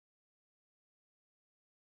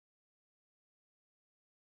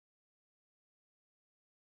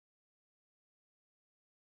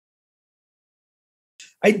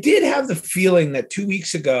I did have the feeling that 2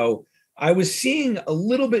 weeks ago, I was seeing a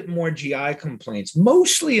little bit more GI complaints,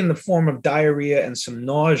 mostly in the form of diarrhea and some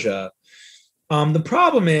nausea. The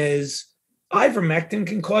problem is ivermectin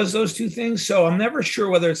can cause those two things. So I'm never sure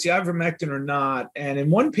whether it's the ivermectin or not. And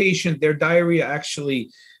in one patient, their diarrhea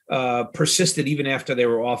actually persisted even after they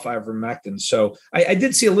were off ivermectin. So I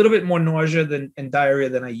did see a little bit more nausea and diarrhea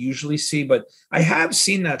than I usually see, but I have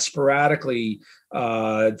seen that sporadically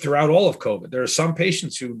throughout all of COVID. There are some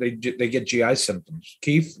patients who they get GI symptoms.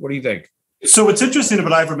 Keith, what do you think? So what's interesting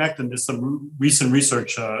about ivermectin, there's some recent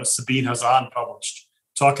research Sabine Hazan published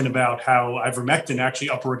talking about how ivermectin actually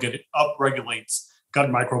upregulates gut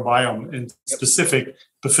microbiome and specific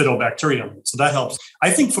bifidobacterium. So that helps. I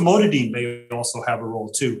think famotidine may also have a role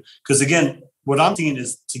too, because again, what I'm seeing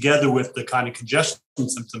is together with the kind of congestion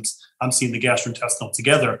symptoms, I'm seeing the gastrointestinal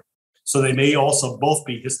together. So they may also both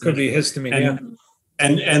be histamine. Could be histamine,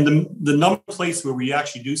 and the number place where we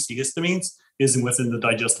actually do see histamines is within the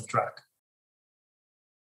digestive tract.